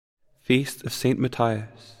Feast of Saint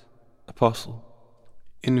Matthias, Apostle.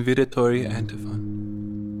 Invitatory Antiphon.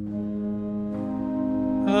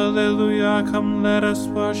 Alleluia, come let us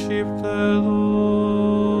worship the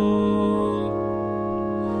Lord.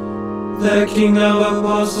 The King of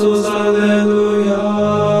Apostles,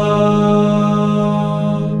 Alleluia.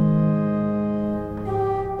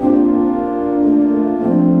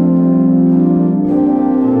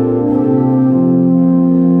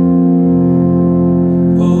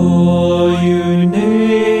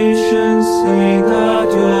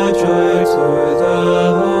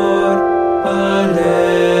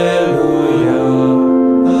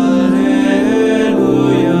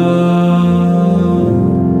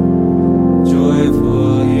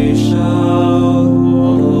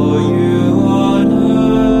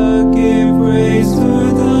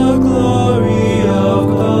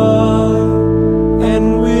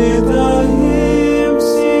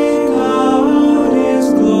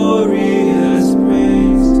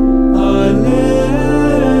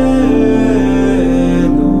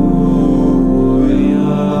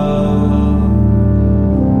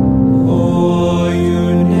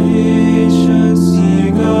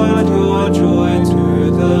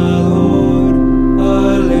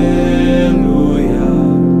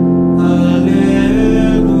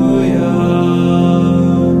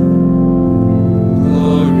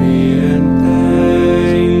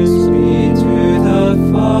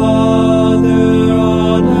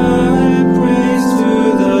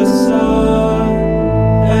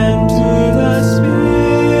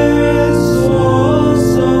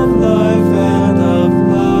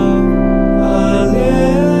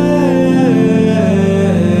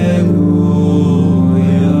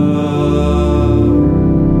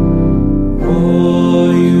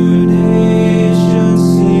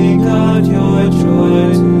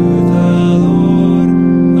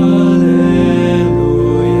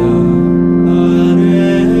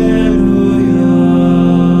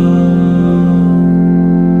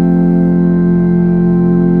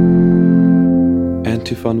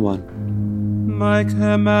 Antiphon 1. My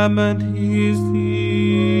commandment is this: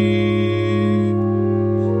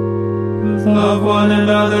 love one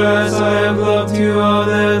another as I have loved you.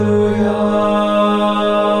 Alleluia.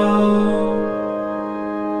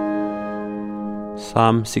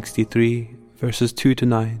 Psalm 63, verses 2 to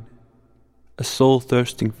 9. A soul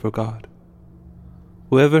thirsting for God.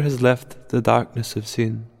 Whoever has left the darkness of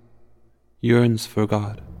sin yearns for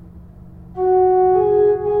God.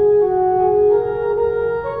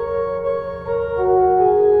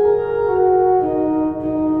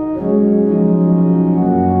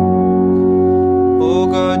 O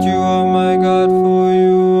God, you are my God, for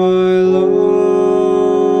you I long.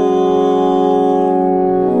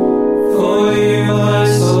 For you my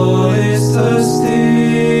soul is thirsting.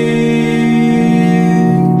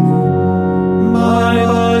 My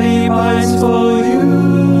body pines for you,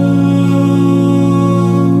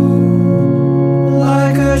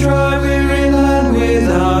 like a dry weary land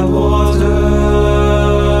without water.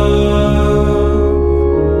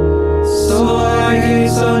 So I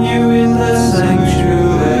gaze on you in the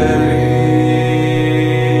sanctuary,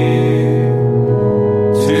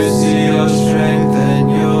 to see your strength and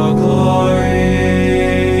your glory.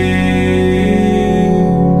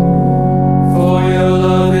 For your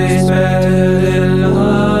love is better than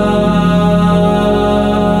life.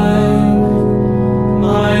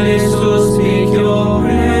 My lips will speak your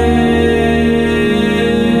praise.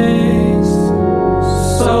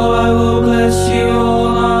 So I will bless you all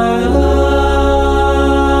my life.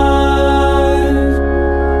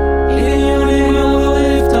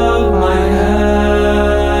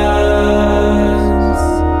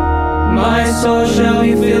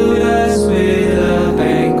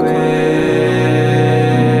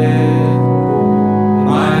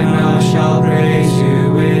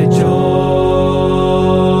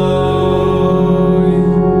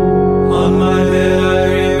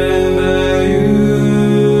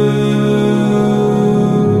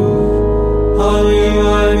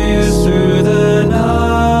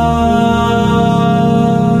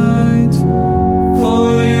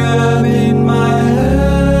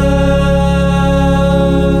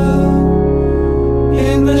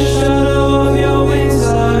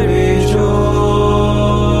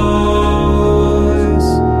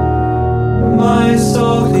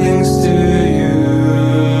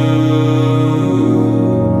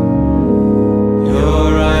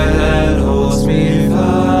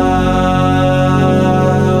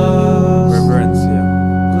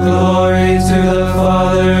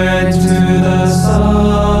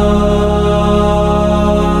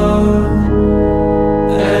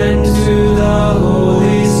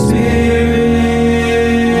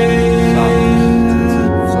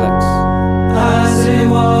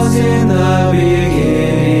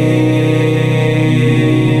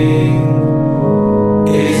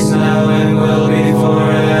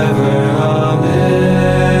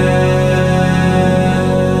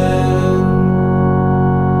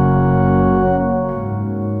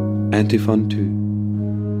 Antiphon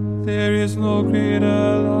 2. There is no greater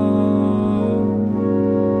love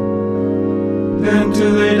than to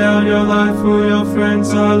lay down your life for your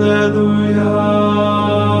friends. Hallelujah.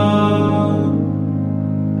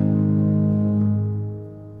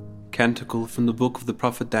 Canticle from the book of the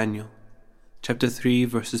prophet Daniel, chapter 3,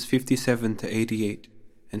 verses 57 to 88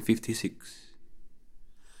 and 56.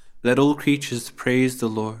 Let all creatures praise the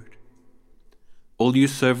Lord. All you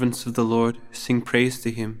servants of the Lord, sing praise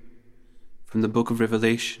to him. From the book of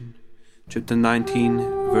Revelation, chapter 19,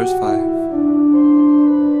 verse 5.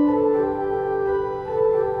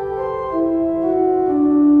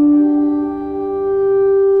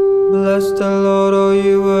 Bless the Lord, all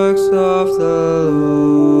you works of the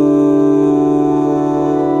Lord.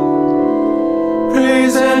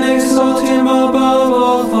 Praise and exalt him above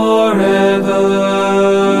all forever.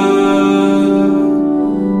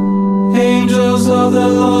 Angels of the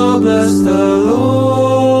Lord, bless the Lord.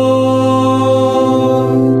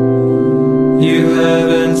 You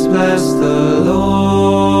heavens, bless the Lord.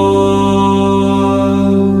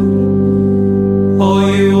 All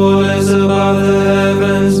you waters above the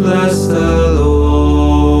heavens, bless the Lord.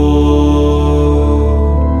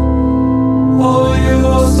 All you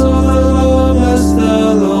hosts of the Lord, bless the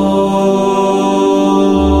Lord.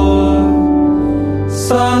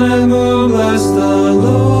 Sun and moon, bless the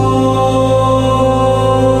Lord.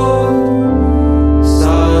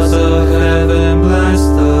 Stars of heaven, bless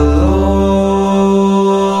the Lord.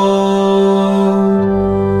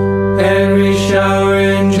 Every shower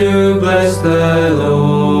and dew, bless the Lord.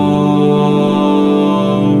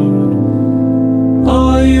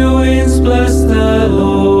 All you winds, bless the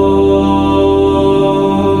Lord.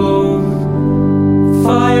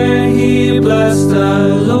 Fire and heat, bless the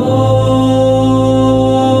Lord.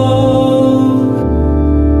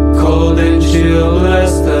 Cold and chill,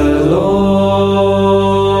 bless the Lord.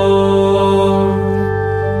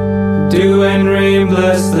 Dew and rain,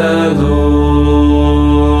 bless the Lord.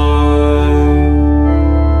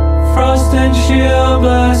 Frost and chill,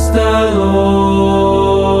 bless the Lord.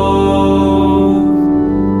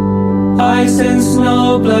 Ice and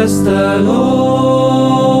snow, bless the Lord.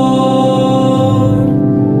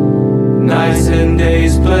 Nights and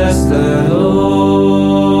days, bless the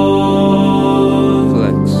Lord.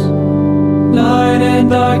 Flex. Light and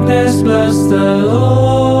darkness, bless the Lord.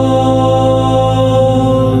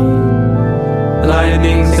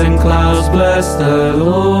 Lightnings and clouds, bless the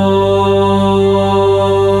Lord.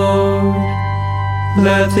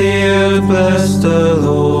 Let the earth bless the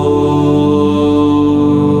Lord.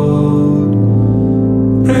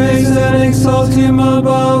 Praise and exalt him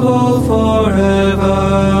above all forever.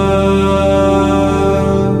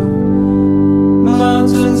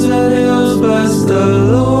 Mountains and hills, bless the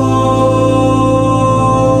Lord.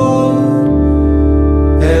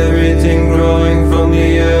 Everything growing from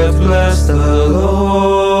the earth, bless the Lord.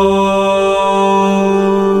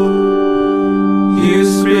 You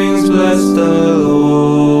springs, bless the Lord.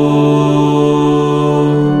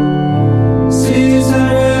 Seas and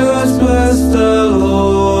rivers, bless the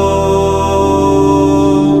Lord.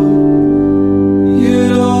 You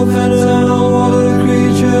dolphins and all water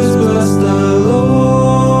creatures, bless the Lord.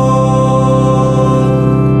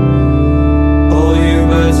 All you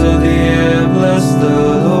birds of the air, bless the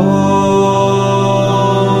Lord.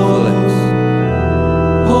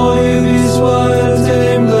 All you beasts wild and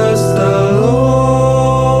tame, bless the Lord.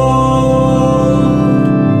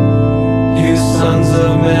 You sons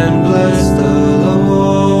of men, bless the Lord.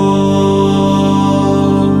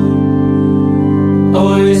 O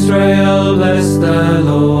Israel, bless the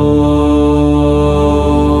Lord.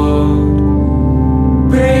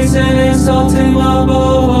 Praise and exalt him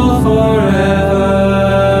above all forever.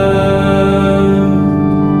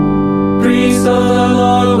 Priests of the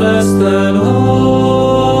Lord, bless the Lord.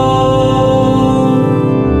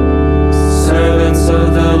 Servants of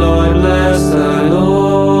the Lord, bless the Lord.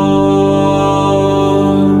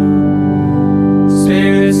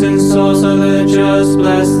 Spirits and souls of the just,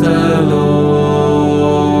 bless the Lord.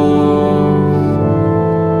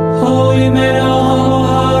 Holy men of humble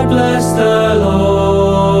heart, bless the Lord.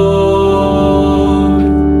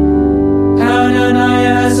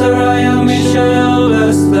 Hananiah, Azariah, Mishael,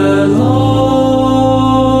 bless the Lord.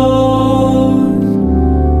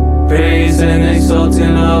 Praise and exalt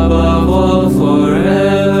him above all forever.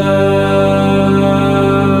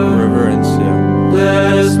 Reverence, yeah.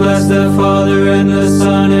 Let us bless the Father and the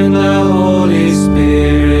Son and the Holy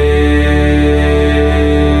Spirit.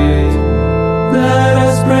 Let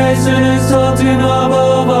us praise and exalt him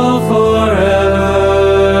above all forever.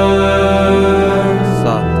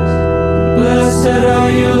 Satis. Blessed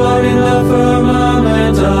are you, Lord, in the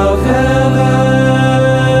firmament of heaven.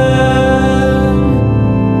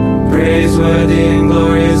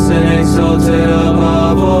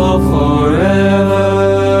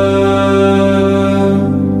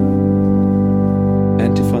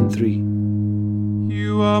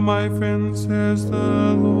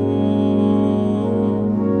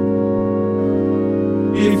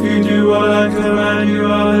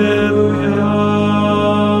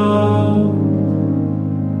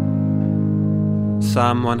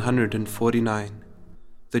 Psalm 149.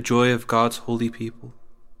 The joy of God's holy people.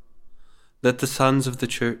 Let the sons of the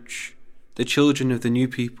church, the children of the new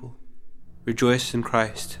people, rejoice in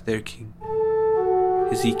Christ their King.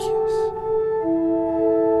 Ezekiel.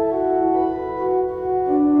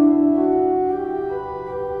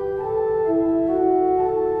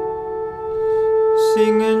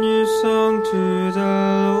 Sing a new song to the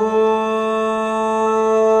Lord.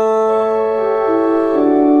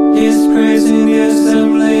 His praise in the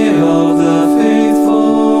assembly of the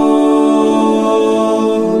faithful.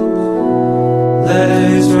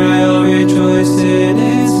 Let Israel rejoice in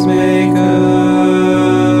its Maker.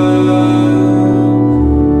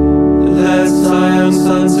 Let Zion's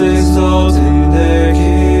sons exalt in their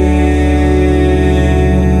King.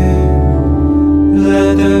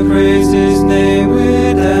 Let them praise His name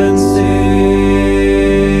with dancing,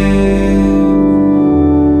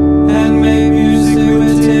 and make music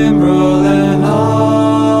with timbrel and harp.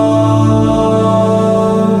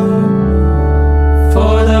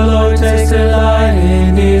 For the Lord takes delight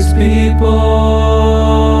in His people.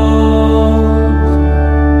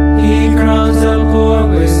 He crowns the poor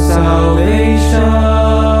with salvation.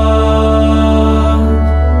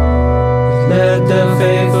 Let the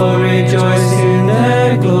faithful rejoice in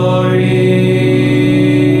their glory.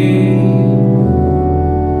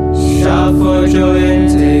 Shout for joy and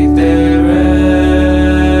take their rest.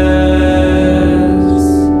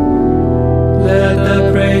 Let the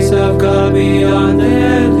praise of God be on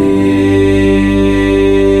their lips,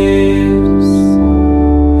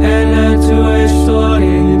 and a two-edged sword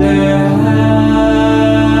in their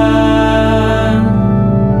hand,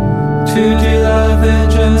 to deal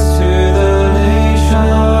vengeance to the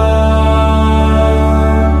nations,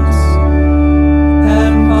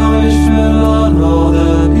 and punishment on all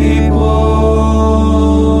the peoples,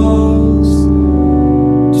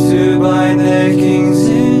 to bind their kings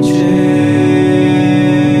in chains,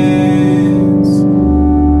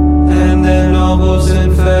 and their nobles in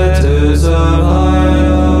fetters of iron,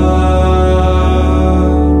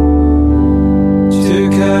 to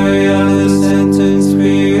carry out the sentence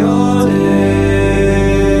preordained.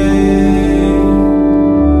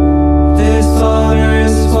 This honor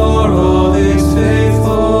is for all His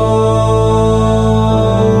faithful.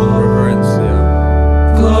 Reverencia.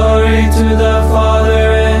 Glory to the Father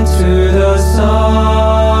and to the Son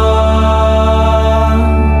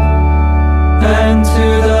and to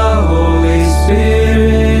the Holy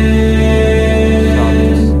Spirit,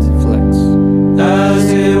 Flex. as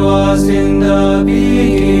it was in the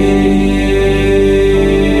beginning,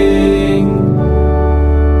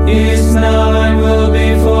 is now and will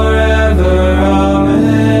be forever.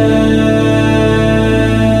 Amen.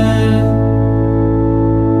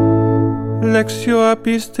 Lectio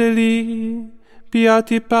Epistoli,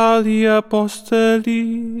 Beati Pauli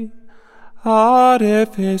Apostoli, ad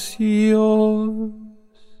Ephesos.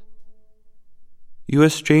 You are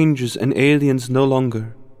strangers and aliens no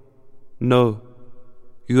longer. No,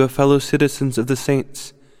 you are fellow citizens of the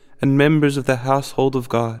saints and members of the household of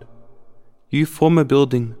God. You form a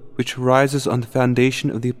building which rises on the foundation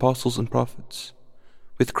of the apostles and prophets,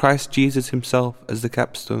 with Christ Jesus Himself as the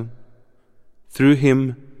capstone. Through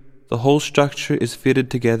Him, the whole structure is fitted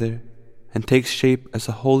together and takes shape as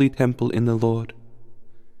a holy temple in the Lord.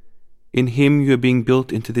 In Him you are being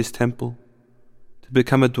built into this temple, to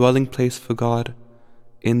become a dwelling place for God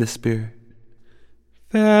in the Spirit.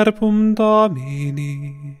 Verbum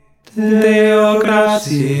Domini. Deo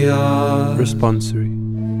gratia. Responsory.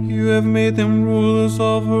 You have made them rulers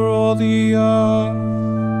over all the earth.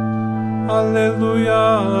 Alleluia,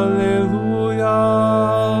 alleluia.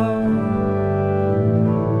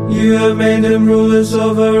 You have made them rulers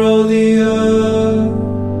over all the earth.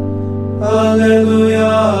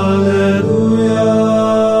 Alleluia, alleluia.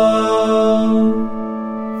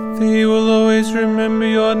 They will always remember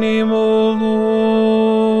your name, O Lord.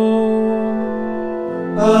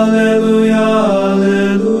 Alleluia,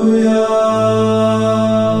 alleluia.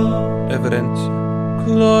 Evidence.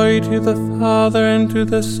 Glory to the Father, and to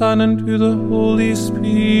the Son, and to the Holy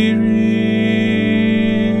Spirit.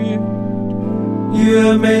 You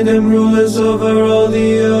have made them rulers over all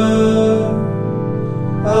the earth.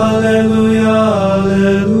 Alleluia,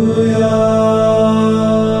 alleluia.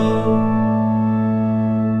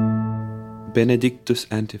 Benedictus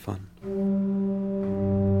Antiphon.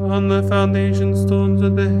 On the foundation stones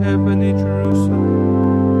of the heavenly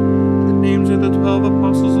Jerusalem, the names of the 12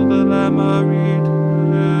 apostles of the Lamb are written.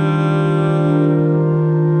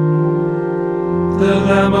 The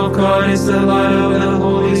Lamb of God is the light of the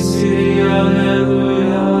holy city.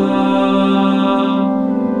 Alleluia.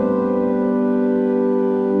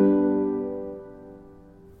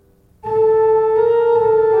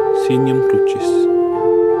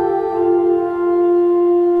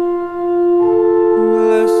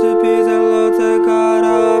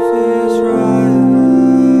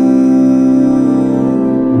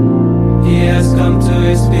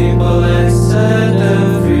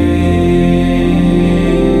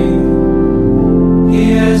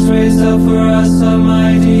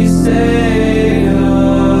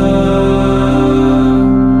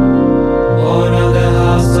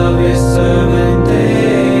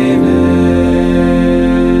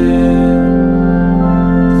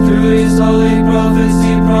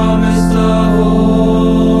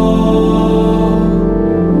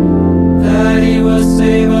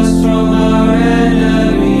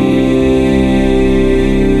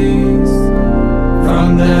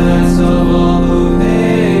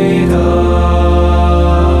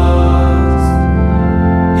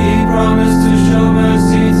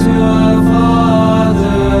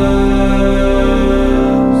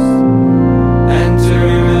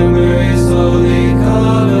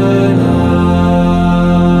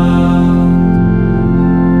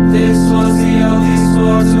 was the oath he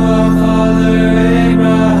swore to our father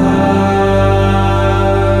Abraham,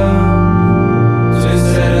 to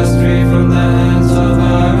set us free from the hands of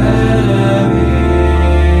our enemies,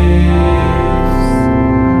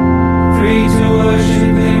 free to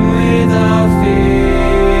worship him without fear,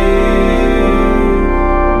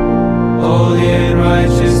 holy and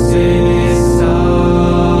righteous in his sight,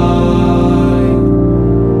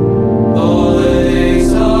 all the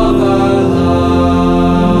days of our life.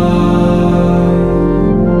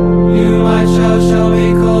 You, my child, shall be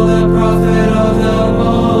called a prophet of the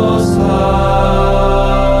Most High,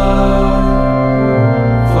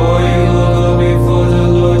 for you will go before the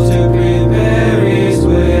Lord to prepare his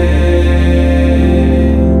way,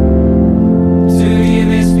 to give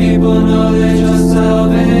his people knowledge of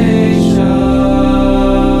salvation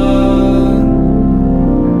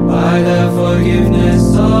by the forgiveness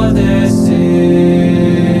of their sins,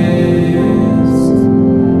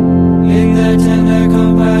 in the tender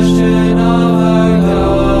compassion of our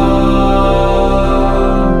God.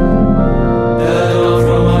 The dawn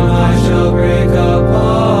from on high shall break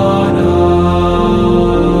upon us,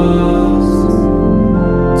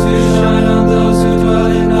 to shine on those who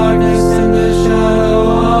dwell in darkness and the shadow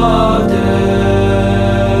of death,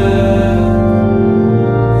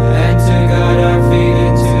 and to guide our feet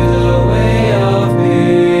into the way of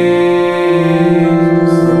peace.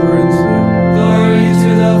 Glory to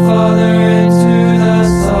the Father and to the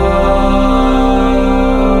Son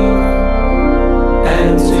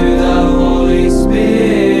and to the Holy Spirit,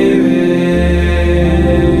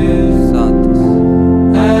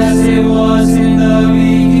 as it was in the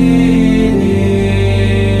beginning,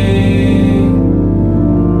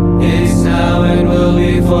 is now and will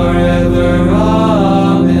be forever.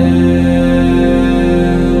 Amen.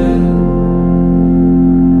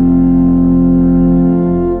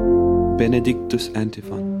 Benedictus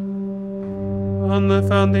Antiphon. On the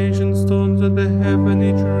foundation stones of the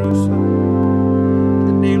heavenly Jerusalem,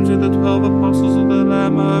 the names of the 12 apostles of the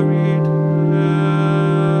Lamb are written.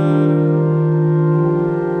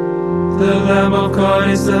 The Lamb of God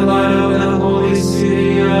is the light of the holy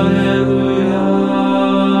city. Alleluia.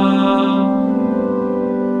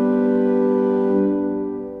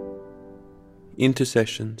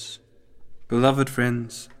 Intercessions. Beloved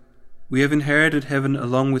friends, we have inherited heaven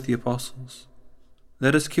along with the apostles.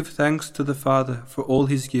 Let us give thanks to the Father for all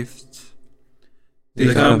his gifts.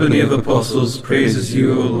 The company of apostles praises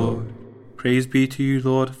you, O Lord. Praise be to you,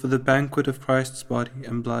 Lord, for the banquet of Christ's body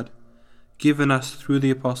and blood, given us through the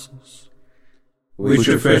apostles, which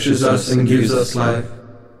refreshes us and gives us life.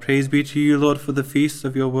 Praise be to you, Lord, for the feast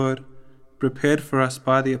of your word, prepared for us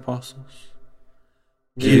by the apostles,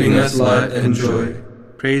 giving us light and joy.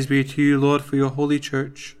 Praise be to you, Lord, for your holy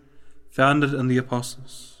church, founded on the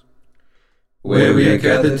apostles, where we are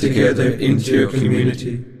gathered together into your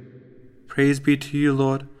community. Praise be to you,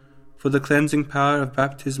 Lord, for the cleansing power of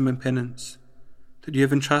baptism and penance that you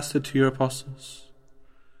have entrusted to your apostles,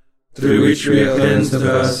 through which we are cleansed of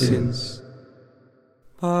our sins.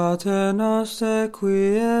 Pater noster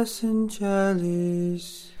qui es in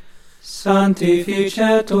celis,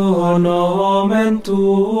 sanctificetur nomen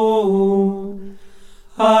tuum,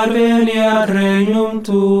 adveniat regnum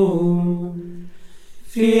tuum,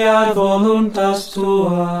 fiat voluntas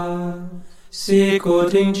tua,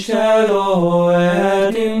 sicut in cielo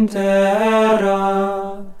et in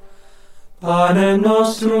terra. Panem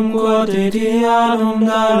nostrum quotidianum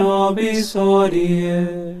da nobis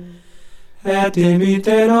hodie, et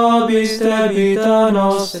dimitte nobis debita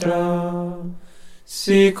nostra,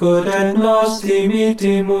 sicut et nos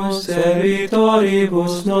dimittimus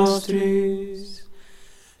debitoribus nostris,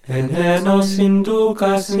 et ne nos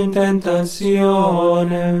inducas in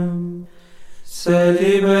tentationem, se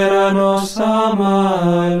libera nos a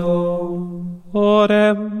malo.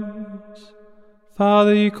 Oremus.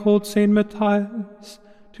 Father, you called Saint Matthias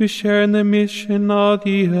to share in the mission of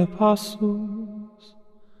the apostles.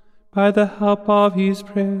 By the help of his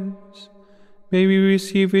prayers, may we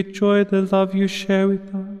receive with joy the love you share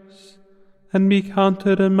with us, and be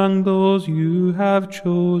counted among those you have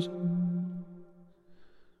chosen.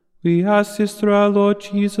 We ask this through our Lord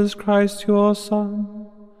Jesus Christ, your Son,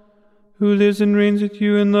 who lives and reigns with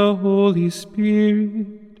you in the Holy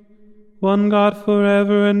Spirit, one God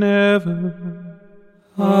forever and ever.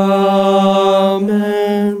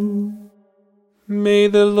 Amen. May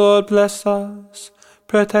the Lord bless us,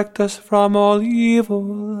 protect us from all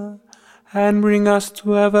evil, and bring us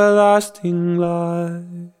to everlasting life.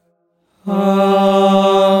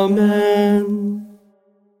 Amen.